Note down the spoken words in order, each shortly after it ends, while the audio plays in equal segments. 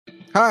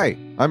Hi,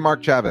 I'm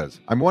Mark Chavez.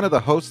 I'm one of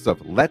the hosts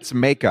of Let's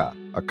Make a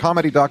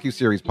comedy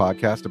docuseries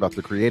podcast about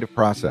the creative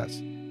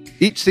process.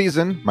 Each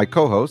season, my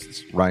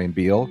co-hosts, Ryan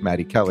Beal,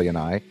 Maddie Kelly, and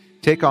I,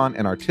 take on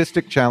an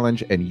artistic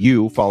challenge and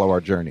you follow our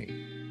journey.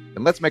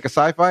 In Let's Make a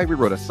Sci-Fi, we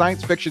wrote a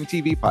science fiction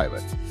TV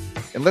pilot.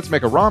 In Let's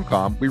Make a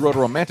Rom-Com, we wrote a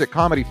romantic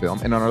comedy film.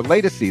 And on our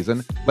latest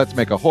season, Let's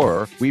Make a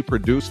Horror, we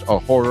produced a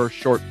horror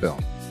short film.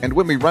 And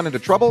when we run into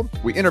trouble,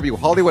 we interview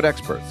Hollywood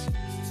experts.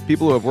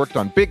 People who have worked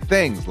on big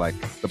things like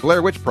The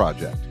Blair Witch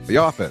Project, The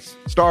Office,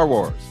 Star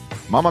Wars,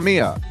 Mamma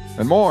Mia,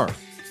 and more.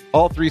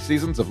 All 3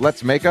 seasons of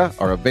Let's Make a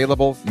are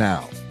available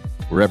now,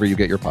 wherever you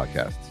get your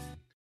podcasts.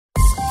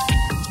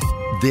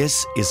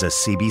 This is a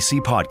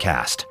CBC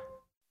podcast.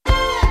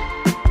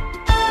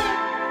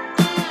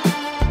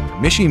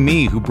 Michie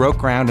Mee, who broke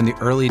ground in the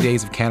early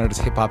days of Canada's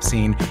hip-hop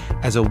scene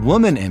as a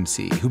woman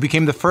MC, who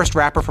became the first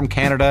rapper from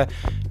Canada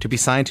to be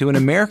signed to an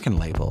American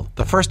label,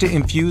 the first to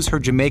infuse her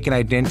Jamaican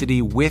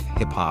identity with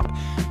hip-hop.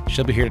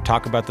 She'll be here to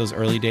talk about those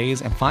early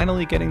days and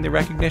finally getting the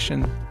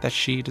recognition that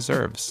she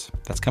deserves.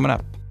 That's coming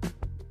up.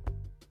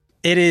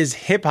 It is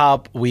Hip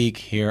Hop Week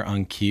here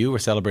on Q. We're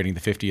celebrating the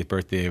 50th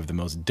birthday of the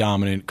most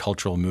dominant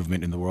cultural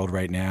movement in the world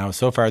right now.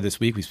 So far this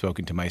week, we've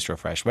spoken to Maestro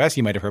Fresh West.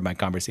 You might have heard my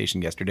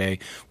conversation yesterday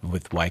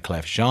with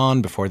Wyclef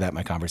Jean. Before that,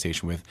 my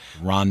conversation with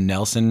Ron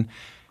Nelson,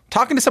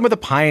 talking to some of the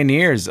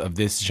pioneers of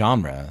this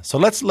genre. So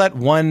let's let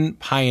one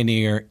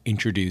pioneer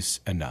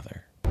introduce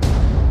another.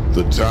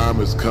 The time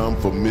has come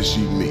for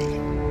Michie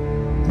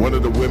Mee, one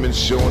of the women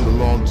showing the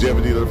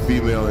longevity of the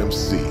female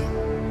MC.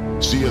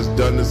 She has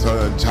done this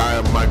her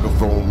entire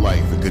microphone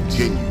life and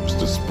continues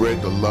to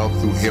spread the love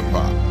through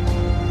hip-hop,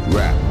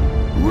 rap,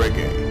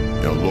 reggae,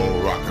 and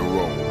low rock and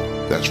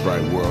roll. That's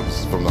right, world. This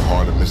is from the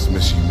heart of Miss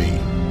Michie Mee.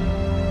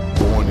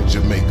 Born in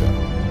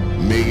Jamaica,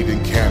 made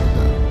in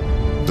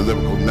Canada, the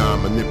lyrical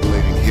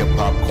non-manipulating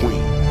hip-hop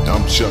queen.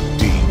 I'm Chuck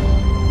D.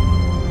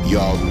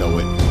 Y'all know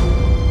it.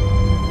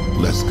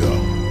 Let's go.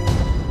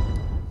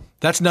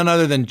 That's none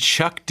other than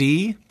Chuck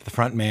D, the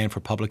front man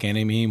for Public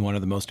Enemy, one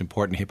of the most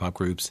important hip-hop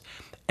groups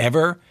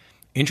ever,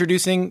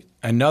 introducing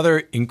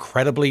another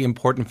incredibly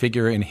important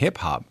figure in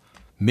hip-hop,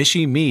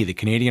 Michie Mee, the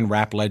Canadian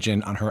rap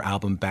legend, on her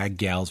album Bad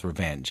Gal's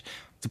Revenge.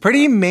 It's a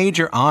pretty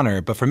major honor,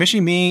 but for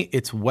Michie Mee,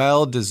 it's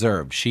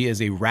well-deserved. She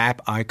is a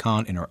rap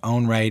icon in her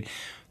own right,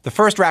 the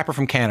first rapper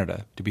from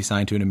Canada to be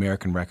signed to an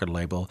American record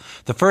label,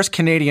 the first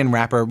Canadian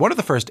rapper, one of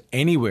the first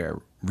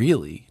anywhere,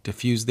 really, to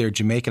fuse their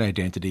Jamaican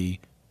identity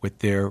with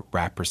their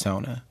rap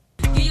persona.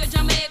 You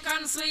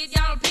Jamaican sweet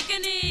girl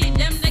picking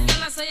them the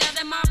girl say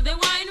them have the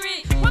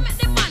winery. What make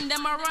the man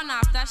them a run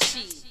after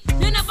she?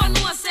 You never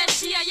know said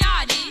she a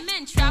yardie.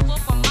 Men travel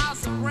for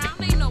miles around,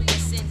 they know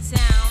what's in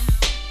town.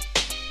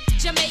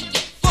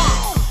 Jamaican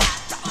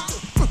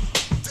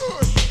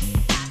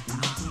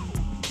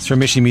It's from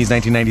Michie Mee's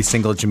 1990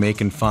 single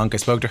Jamaican Funk. I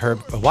spoke to her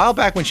a while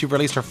back when she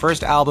released her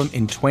first album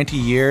in 20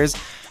 years.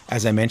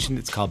 As I mentioned,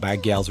 it's called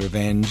Bad Gal's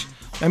Revenge.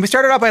 And we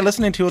started out by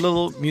listening to a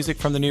little music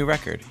from the new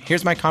record.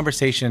 Here's my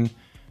conversation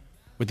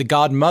with the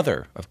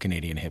godmother of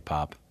Canadian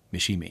hip-hop,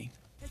 Michie Mee.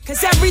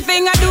 Cause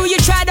everything I do, you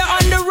try to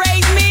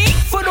underrate me.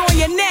 Foot on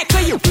your neck, or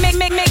you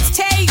make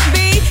tape,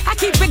 B. I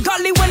keep it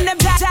gully when the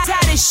black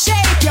out of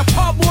shape. Your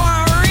pub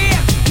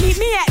warrior, meet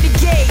me at the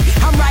gate.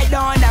 I'm right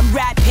on them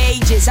rap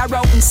pages, I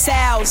wrote in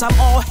cells. I'm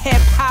all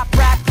hip-hop,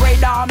 rap,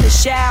 radar,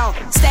 Michelle.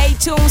 Stay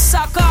tuned,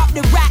 suck up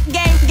the rap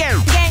game.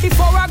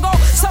 Before I go,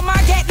 some I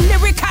get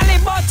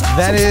lyrically bottled.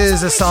 That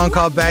is a song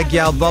called Bad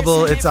Gal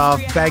Bubble. It's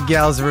off Bad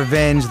Gal's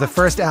Revenge, the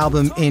first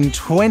album in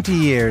 20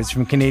 years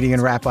from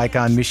Canadian rap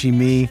icon Michie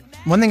Mee.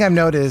 One thing I've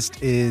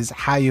noticed is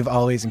how you've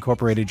always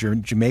incorporated your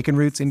Jamaican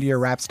roots into your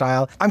rap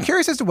style. I'm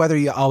curious as to whether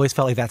you always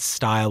felt like that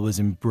style was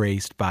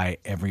embraced by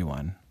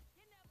everyone.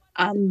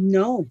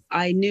 No,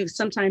 I knew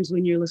sometimes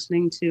when you're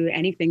listening to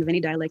anything of any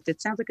dialect,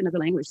 it sounds like another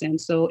language then.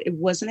 So it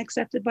wasn't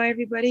accepted by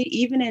everybody.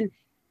 Even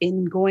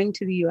in going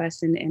to the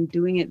US and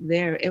doing it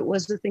there, it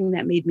was the thing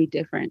that made me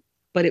different.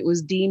 But it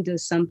was deemed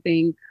as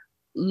something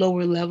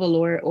lower level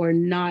or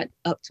not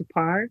up to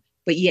par,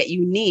 but yet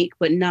unique,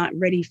 but not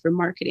ready for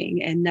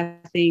marketing and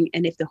nothing.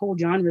 And if the whole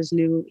genre is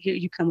new, here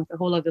you come with a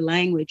whole other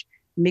language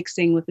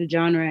mixing with the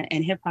genre,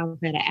 and hip hop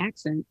had an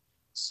accent.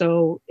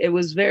 So it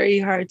was very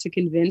hard to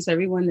convince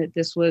everyone that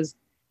this was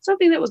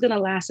something that was going to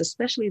last,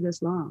 especially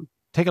this long.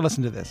 Take a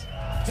listen to this.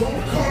 Don't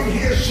come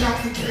here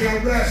shouting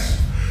KRS,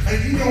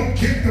 and you don't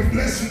get the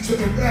blessing to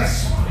the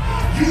rest.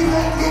 You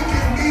don't look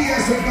at me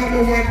as a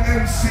 #1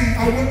 MC.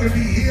 I wouldn't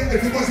be here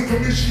if it wasn't for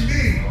Michie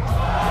Mee.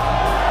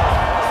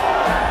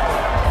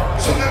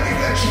 So let me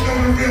let you know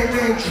the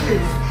real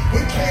truth.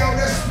 When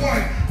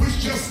KRS-One was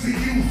just the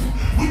youth,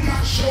 we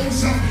got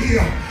shows up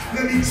here.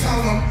 Let me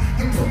tell them,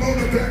 the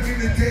promoter back in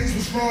the days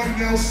was Ron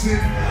Nelson.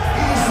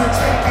 He used to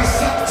take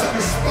us up to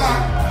the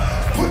spot,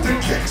 put the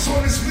kicks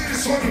on his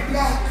leaders on the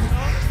block.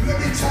 Let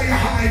me tell you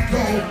how it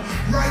go.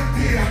 Right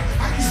there,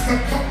 I used to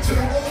come to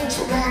the old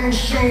Toronto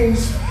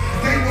shows.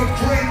 They were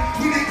great,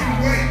 we didn't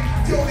wait.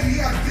 The only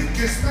year I think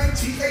is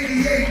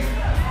 1988.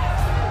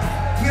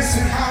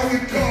 Listen how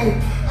it go.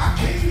 I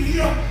came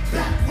here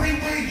back way,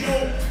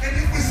 yo, and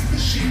it was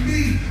Michie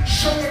Mee.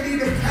 showing me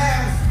the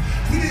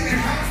path. We didn't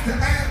have to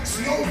ask,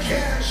 no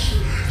cash.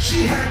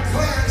 She had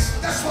class,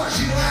 that's why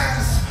she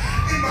lasts.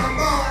 In my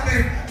mind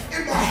and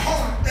in my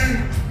heart,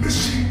 and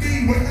Michie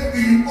Mee, wherever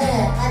you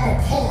are, I'm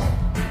a part.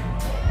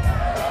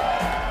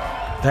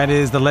 That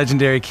is the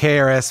legendary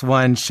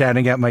KRS-One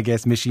shouting out my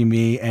guest Michie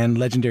Mee and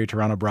legendary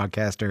Toronto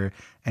broadcaster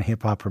and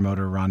hip-hop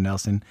promoter Ron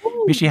Nelson.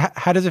 Ooh. Michie,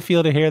 how does it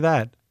feel to hear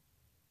that?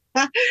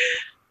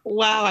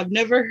 Wow, I've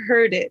never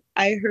heard it.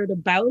 I heard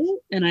about it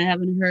and I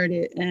haven't heard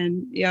it.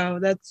 And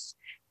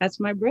that's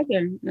my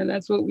brother and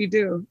that's what we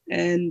do.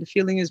 And the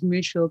feeling is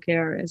mutual,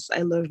 KRS.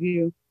 I love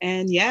you.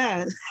 And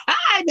yeah,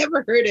 I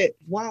never heard it.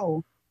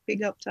 Wow.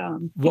 Big up,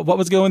 Tom. What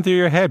was going through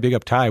your head? Big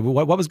up, Ty.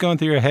 What was going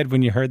through your head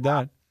when you heard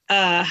that?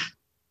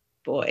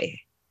 Boy,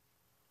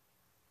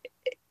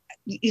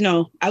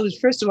 I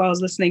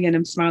was listening and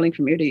I'm smiling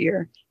from ear to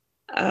ear.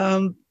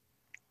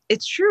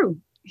 It's true.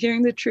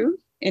 Hearing the truth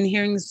and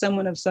hearing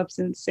someone of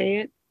substance say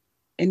it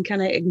and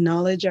kind of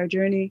acknowledge our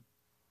journey.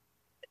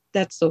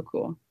 That's so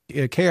cool.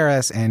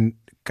 KRS and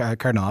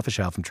Cardinal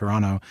Offishall from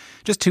Toronto,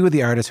 just two of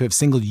the artists who have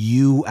singled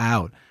you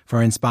out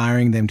for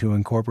inspiring them to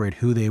incorporate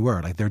who they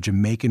were, like their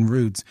Jamaican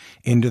roots,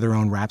 into their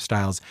own rap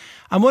styles.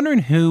 I'm wondering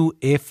who,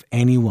 if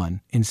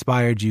anyone,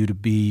 inspired you to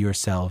be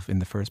yourself in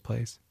the first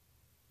place?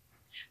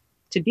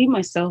 To be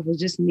myself was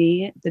just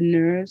me, the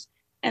nerves.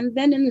 And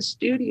then in the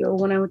studio,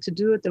 when I went to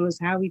do it, there was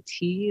Howie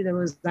T, there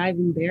was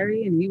Ivan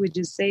Berry, and he would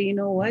just say, you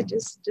know what,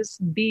 just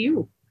be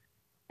you.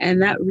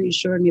 And that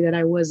reassured me that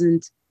I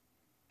wasn't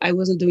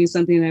doing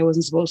something that I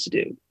wasn't supposed to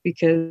do,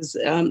 because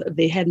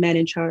the head man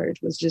in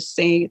charge was just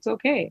saying it's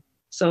okay.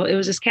 So it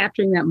was just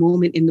capturing that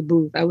moment in the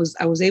booth. I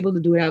was able to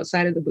do it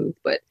outside of the booth,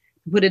 but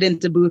to put it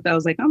into booth, I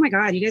was like, oh my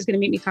God, you guys gonna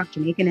make me talk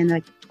Jamaican in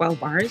like 12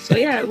 bars? So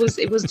yeah, it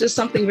was just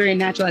something very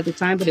natural at the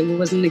time, but it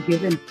wasn't a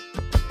given.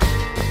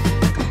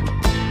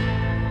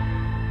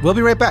 We'll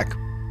be right back.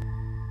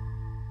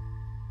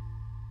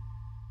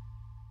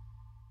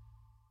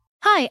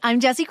 Hi, I'm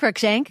Jessie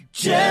Cruikshank.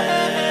 Jessie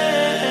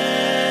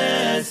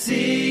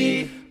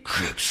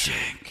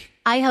Cruikshank.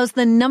 I host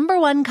the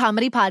 #1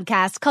 comedy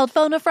podcast called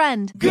Phone a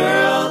Friend.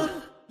 Girl,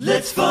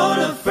 let's phone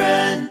a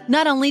friend.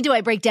 Not only do I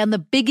break down the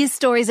biggest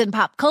stories in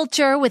pop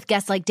culture with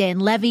guests like Dan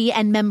Levy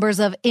and members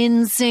of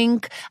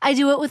NSYNC, I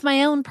do it with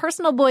my own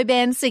personal boy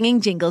band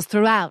singing jingles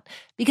throughout.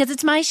 Because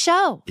it's my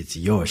show. It's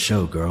your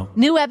show, girl.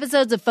 New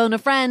episodes of Phone a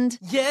Friend.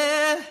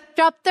 Yeah.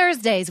 Drop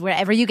Thursdays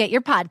wherever you get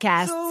your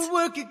podcasts. So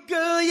work it,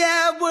 girl,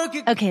 yeah, work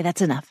it. Okay,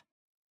 that's enough.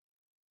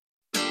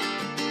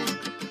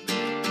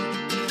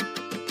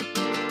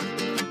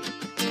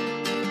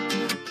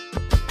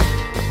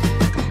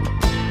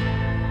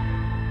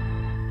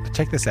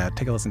 Check this out.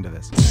 Take a listen to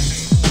this.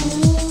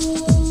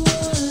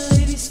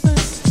 Ladies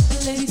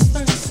first, ladies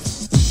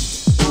first.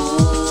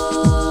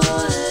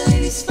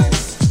 Ladies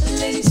first,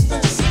 ladies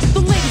first. The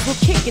ladies will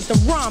kick it, the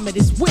rhyme it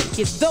is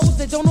wicked. Those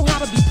that don't know how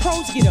to be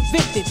pros get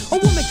evicted. A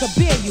woman could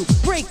bear you,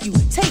 break you,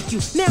 take you.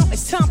 Now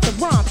it's time to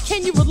rhyme.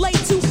 Can you relate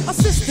to a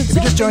sister? If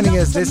you're just joining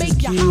us, this is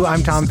Q.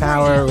 I'm Tom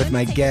Power with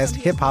my guest,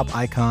 hip-hop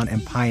icon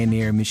and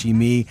pioneer Michie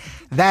Mee.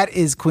 That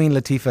is Queen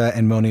Latifah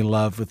and Monie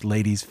Love with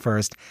Ladies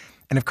First.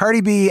 And if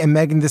Cardi B and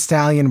Megan Thee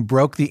Stallion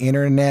broke the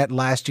internet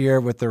last year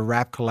with their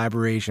rap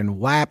collaboration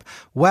WAP,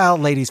 well,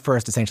 Ladies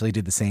First essentially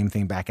did the same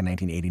thing back in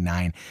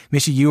 1989.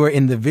 Michie, you were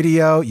in the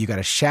video. You got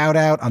a shout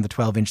out on the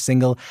 12-inch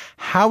single.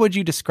 How would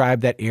you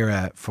describe that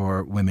era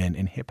for women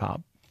in hip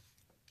hop?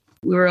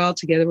 We were all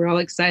together. We're all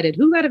excited.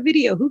 Who got a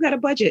video? Who got a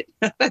budget?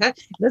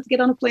 Let's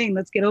get on a plane.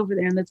 Let's get over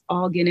there and let's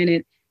all get in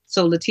it.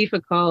 So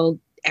Latifah called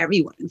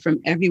everyone from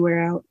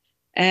everywhere out.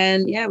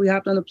 And yeah, we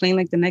hopped on the plane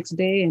like the next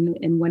day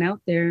and went out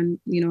there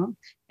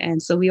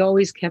and so we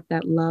always kept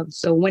that love.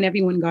 So when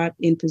everyone got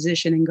in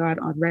position and got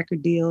on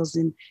record deals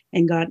and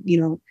got,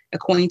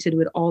 acquainted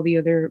with all the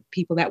other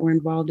people that were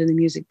involved in the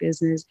music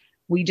business,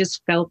 we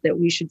just felt that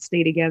we should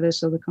stay together.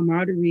 So the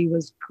camaraderie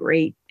was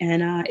great.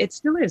 And it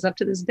still is up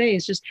to this day.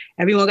 It's just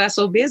everyone got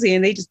so busy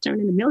and they just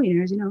turned into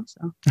millionaires,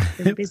 so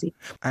they're busy.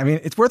 I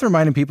mean, it's worth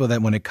reminding people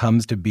that when it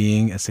comes to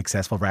being a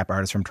successful rap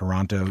artist from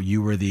Toronto,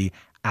 you were the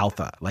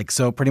alpha.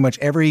 So pretty much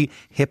every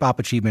hip hop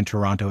achievement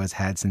Toronto has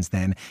had since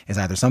then is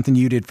either something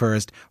you did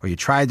first or you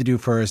tried to do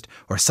first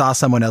or saw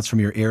someone else from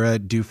your era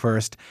do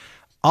first.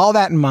 All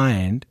that in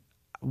mind,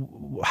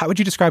 how would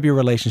you describe your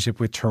relationship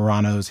with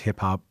Toronto's hip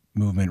hop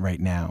movement right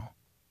now?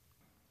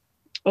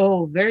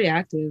 Oh, very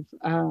active.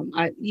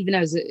 Even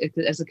as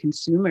a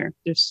consumer,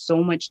 there's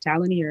so much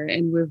talent here,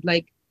 and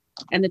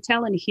and the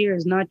talent here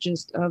is not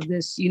just of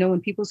this. When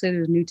people say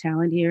there's new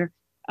talent here,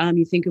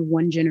 you think of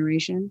one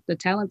generation. The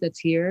talent that's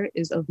here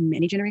is of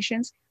many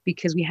generations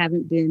because we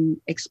haven't been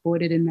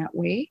exploited in that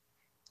way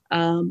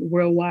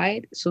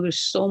worldwide. So there's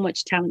so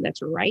much talent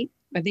that's ripe.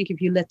 I think if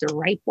you let the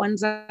ripe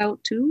ones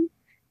out too,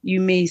 you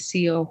may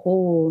see a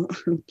whole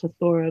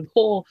plethora, a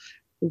whole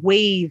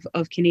wave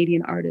of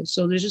Canadian artists.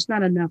 So there's just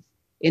not enough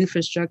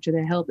infrastructure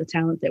to help the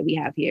talent that we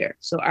have here.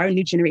 So our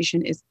new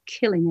generation is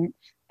killing it.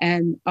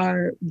 And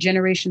our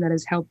generation that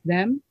has helped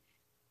them,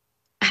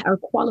 are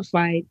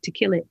qualified to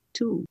kill it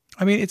too.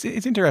 I mean, it's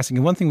interesting.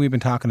 And one thing we've been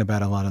talking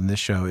about a lot on this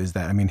show is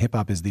that, I mean, hip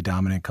hop is the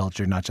dominant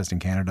culture, not just in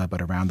Canada,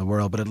 but around the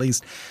world, but at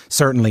least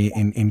certainly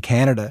in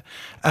Canada.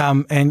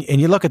 And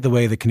you look at the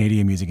way the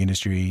Canadian music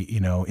industry, you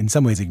know, in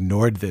some ways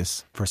ignored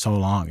this for so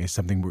long. It's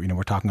something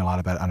we're talking a lot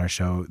about on our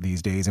show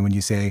these days. And when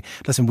you say,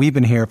 listen, we've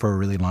been here for a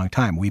really long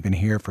time. We've been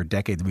here for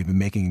decades. We've been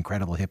making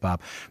incredible hip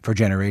hop for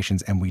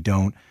generations, and we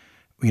don't,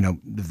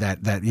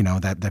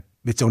 that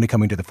it's only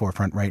coming to the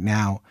forefront right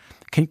now.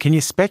 Can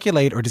you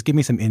speculate or just give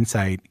me some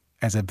insight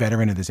as a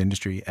veteran of this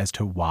industry as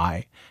to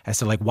why, as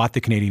to like what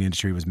the Canadian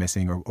industry was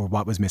missing or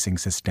what was missing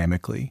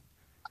systemically?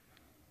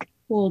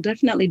 Well,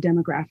 definitely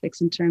demographics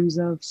in terms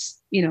of,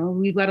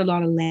 we've got a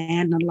lot of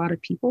land and a lot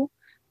of people,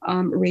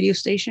 radio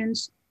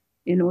stations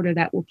in order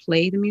that will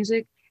play the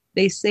music.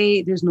 They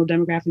say there's no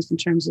demographics in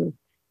terms of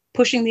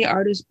pushing the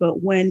artist,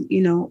 but when,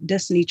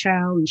 Destiny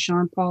Child and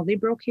Sean Paul, they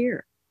broke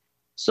here.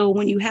 So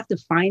when you have to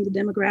find the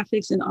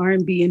demographics in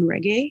R&B and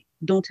reggae,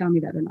 don't tell me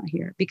that they're not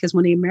here. Because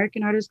when the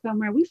American artists come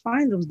around, we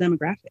find those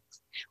demographics.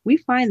 We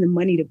find the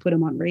money to put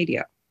them on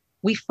radio.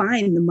 We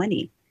find the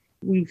money.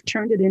 We've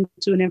turned it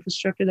into an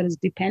infrastructure that is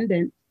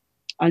dependent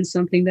on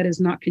something that is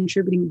not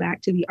contributing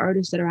back to the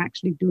artists that are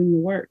actually doing the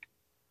work.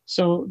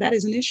 So that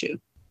is an issue.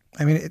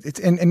 I mean, it's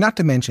and not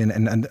to mention,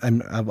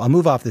 and I'll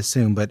move off this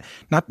soon, but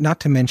not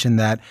to mention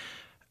that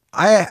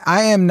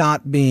I am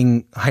not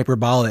being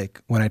hyperbolic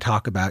when I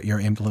talk about your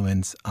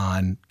influence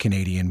on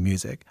Canadian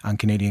music, on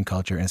Canadian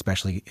culture, and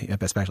especially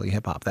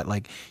hip hop. That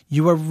like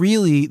you are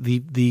really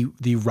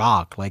the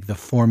rock, like the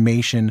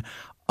formation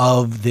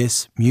of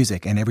this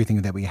music and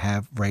everything that we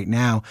have right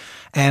now.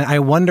 And I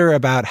wonder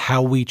about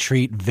how we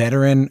treat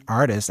veteran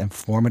artists and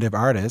formative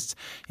artists,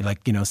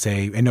 like,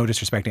 say, and no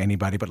disrespect to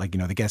anybody, but like,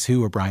 the Guess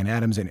Who or Bryan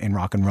Adams in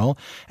rock and roll,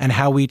 and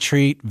how we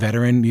treat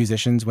veteran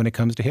musicians when it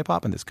comes to hip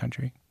hop in this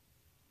country.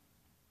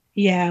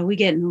 Yeah, we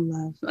get no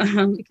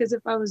love. Because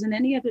if I was in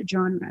any other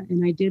genre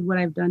and I did what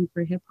I've done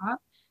for hip hop,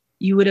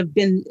 you would have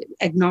been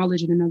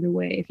acknowledged in another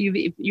way.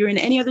 If you're in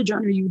any other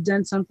genre, you've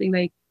done something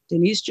like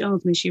Denise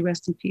Jones, may she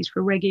rest in peace,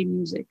 for reggae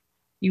music,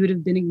 you would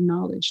have been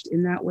acknowledged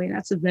in that way.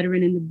 That's a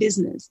veteran in the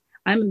business.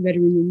 I'm a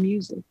veteran in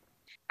music.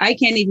 I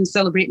can't even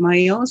celebrate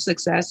my own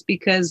success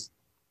because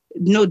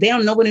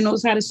nobody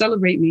knows how to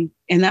celebrate me.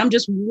 And I'm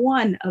just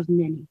one of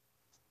many.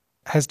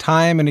 Has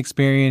time and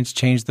experience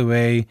changed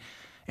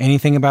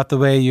anything about the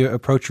way you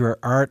approach your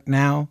art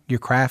now, your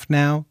craft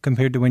now,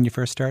 compared to when you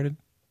first started?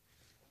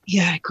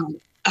 Yeah,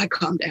 I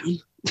calm down.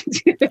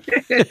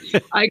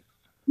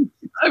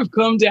 I've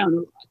calmed down a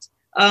lot.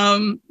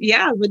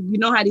 Yeah, but you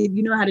know how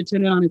to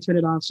turn it on and turn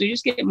it off. So you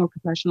just get more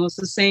professional. It's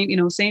the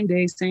same, same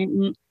day,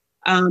 same.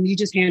 You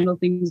just handle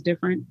things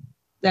different.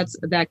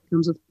 That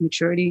comes with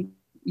maturity.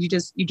 You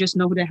just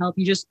know who to help.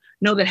 You just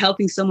know that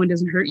helping someone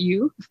doesn't hurt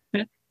you.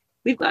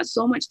 We've got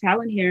so much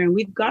talent here, and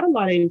we've got a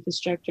lot of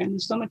infrastructure, and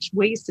there's so much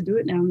ways to do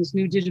it now in this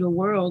new digital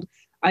world.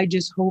 I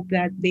just hope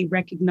that they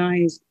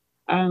recognize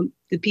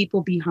the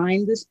people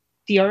behind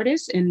the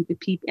artists and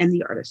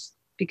the artists,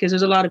 because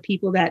there's a lot of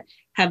people that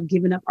have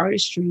given up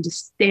artistry to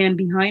stand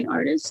behind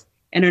artists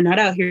and are not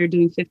out here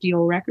doing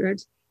 50-year-old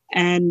records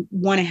and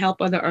want to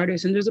help other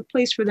artists. And there's a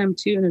place for them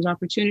too, and there's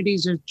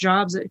opportunities, there's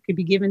jobs that could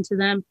be given to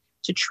them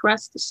to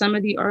trust some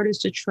of the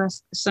artists, to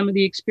trust some of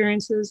the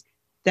experiences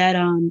that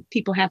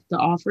people have to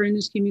offer in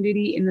this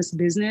community, in this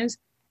business,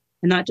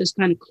 and not just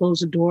kind of close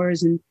the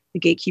doors and the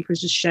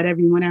gatekeepers just shut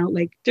everyone out.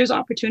 Like, there's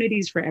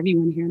opportunities for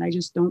everyone here. And I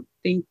just don't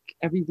think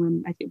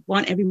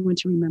want everyone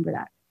to remember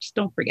that. Just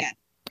don't forget.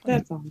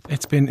 That's all.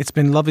 It's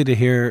been lovely to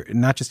hear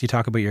not just you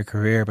talk about your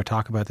career, but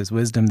talk about this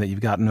wisdom that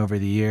you've gotten over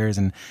the years,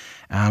 and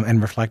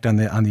reflect on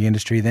the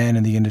industry then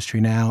and the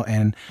industry now.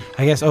 And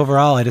I guess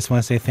overall, I just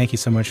want to say thank you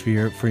so much for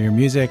your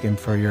music and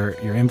for your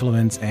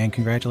influence, and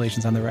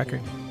congratulations on the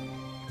record.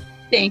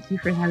 Thank you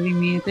for having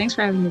me. And thanks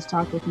for having this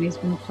talk with me. It's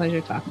been a pleasure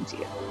talking to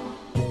you.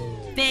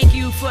 Thank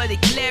you for the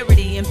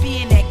clarity and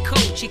being that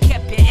coach. You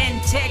kept your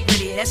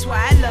integrity. That's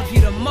why I love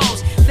you the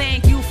most.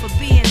 Thank you for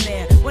being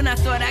there when I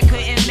thought I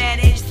couldn't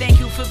manage. Thank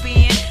you for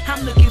being.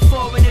 I'm looking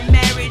forward to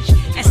marriage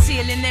and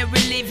sealing and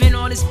reliving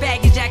all this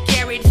baggage I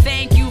carried.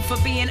 Thank you for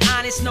being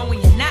honest,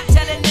 knowing you're not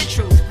telling the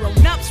truth.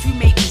 Grown-ups, we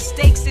make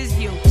mistakes as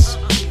youths.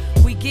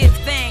 We give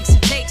thanks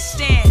and take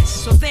stands,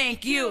 so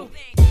thank you.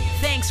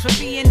 Thanks for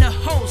being the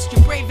host.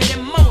 You're braver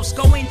than most.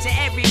 Go into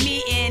every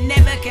meeting,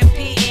 never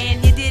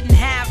competing. You didn't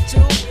have to,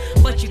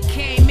 but you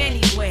came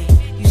anyway.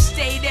 You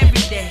stayed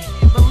every day.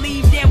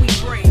 Believed and we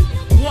prayed.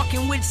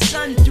 Walking with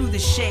sun through the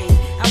shade.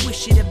 I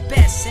wish you the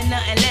best and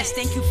nothing less.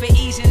 Thank you for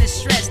easing the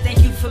stress.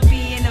 Thank you for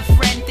being a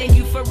friend. Thank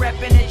you for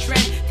repping the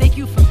trend. Thank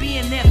you for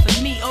being there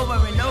for me over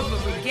and over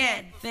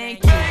again.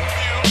 Thank you.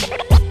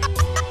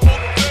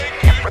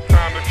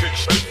 Time to kick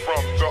straight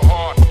from the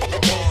heart.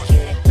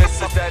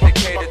 This is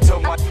dedicated to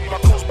my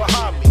close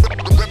behind me.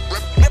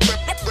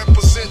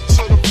 Represent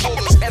to the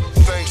fullest.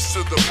 Thanks to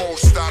the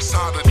most, that's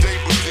how the day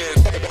began.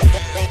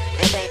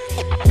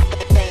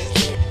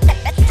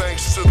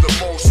 Thanks to the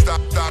most,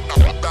 that's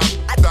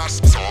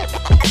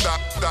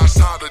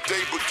how the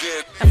day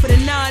began. And for the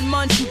 9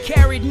 months you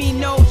carried me,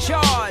 no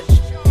charge.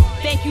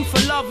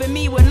 for loving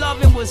me when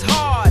loving was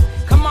hard.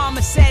 Come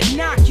mama said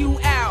knock you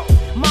out.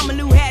 Mama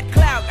Lou had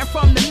clout. And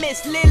from the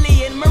Miss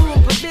Lillian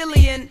Maroon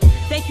Pavilion,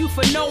 thank you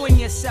for knowing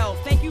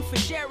yourself. Thank you for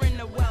sharing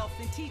the wealth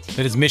and teaching.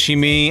 That is Michie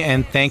Mee,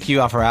 and Thank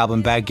You off her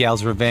album Bad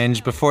Gal's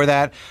Revenge. Before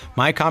that,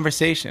 my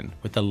conversation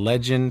with the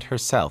legend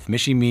herself.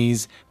 Michie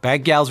Mee's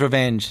Bad Gal's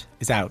Revenge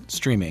is out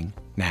streaming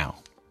now.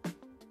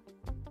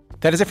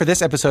 That is it for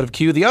this episode of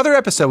Q. The other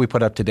episode we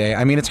put up today,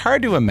 I mean, it's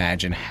hard to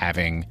imagine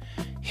having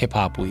Hip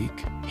Hop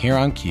Week here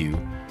on Q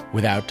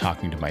without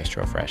talking to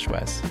Maestro Fresh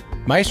Wes.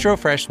 Maestro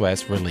Fresh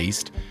Wes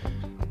released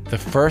the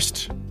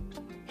first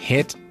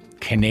hit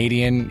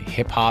Canadian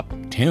hip-hop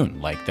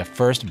tune, like the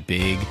first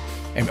big,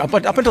 and up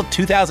until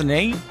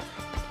 2008,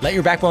 Let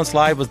Your Backbone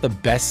Slide was the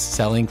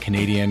best-selling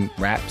Canadian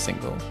rap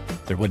single.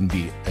 There wouldn't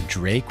be a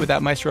Drake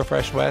without Maestro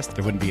Fresh Wes.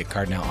 There wouldn't be a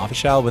Cardinal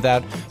Offishall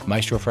without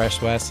Maestro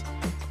Fresh Wes.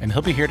 And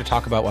he'll be here to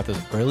talk about what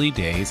those early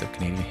days of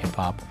Canadian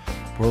hip-hop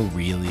were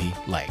really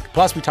like.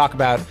 Plus, we talk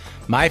about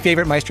my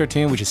favorite Maestro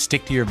tune, which is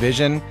Stick to Your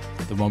Vision,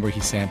 the one where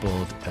he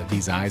sampled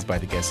These Eyes by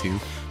the Guess Who.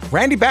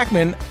 Randy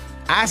Bachman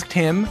asked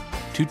him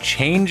to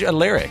change a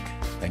lyric,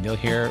 and you'll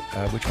hear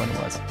which one it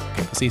was.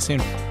 Okay, we'll see you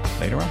soon.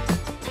 Later on.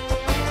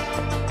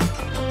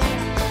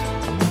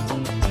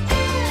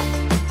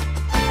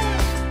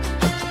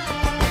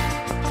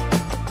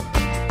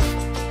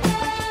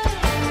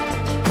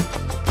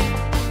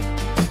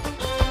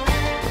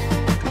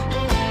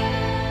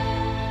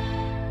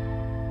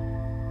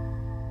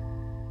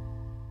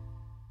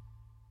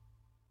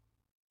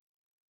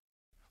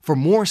 For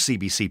more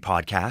CBC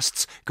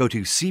podcasts, go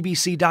to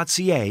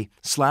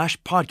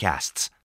cbc.ca/podcasts.